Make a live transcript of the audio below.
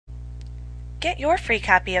Get your free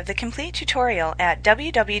copy of the complete tutorial at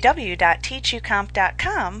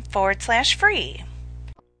www.teachucomp.com/free.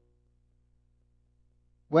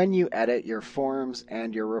 When you edit your forms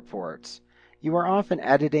and your reports, you are often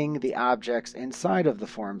editing the objects inside of the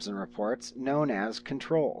forms and reports known as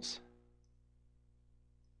controls.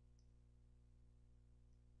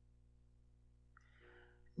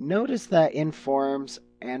 Notice that in forms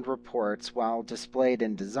and reports, while displayed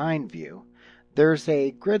in design view, there's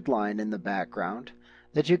a grid line in the background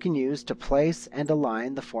that you can use to place and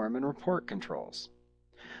align the form and report controls.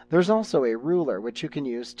 There's also a ruler which you can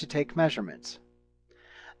use to take measurements.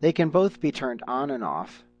 They can both be turned on and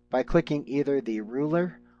off by clicking either the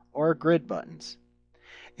ruler or grid buttons.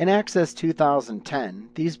 In Access 2010,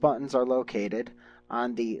 these buttons are located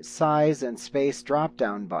on the Size and Space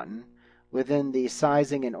drop-down button within the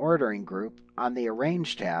Sizing and Ordering group on the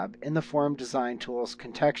Arrange tab in the Form Design Tools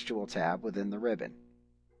Contextual tab within the ribbon.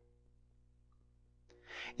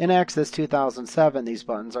 In Access 2007, these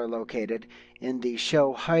buttons are located in the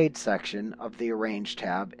Show Hide section of the Arrange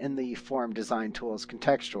tab in the Form Design Tools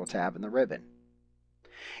Contextual tab in the ribbon.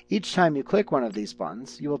 Each time you click one of these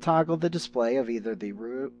buttons, you will toggle the display of either the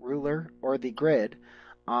ruler or the grid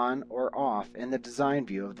on or off in the design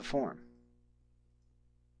view of the form.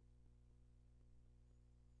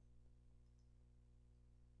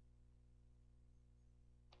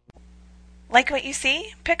 Like what you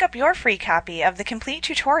see? Pick up your free copy of the complete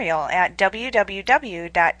tutorial at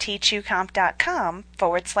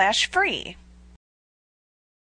www.teachucomp.com/free.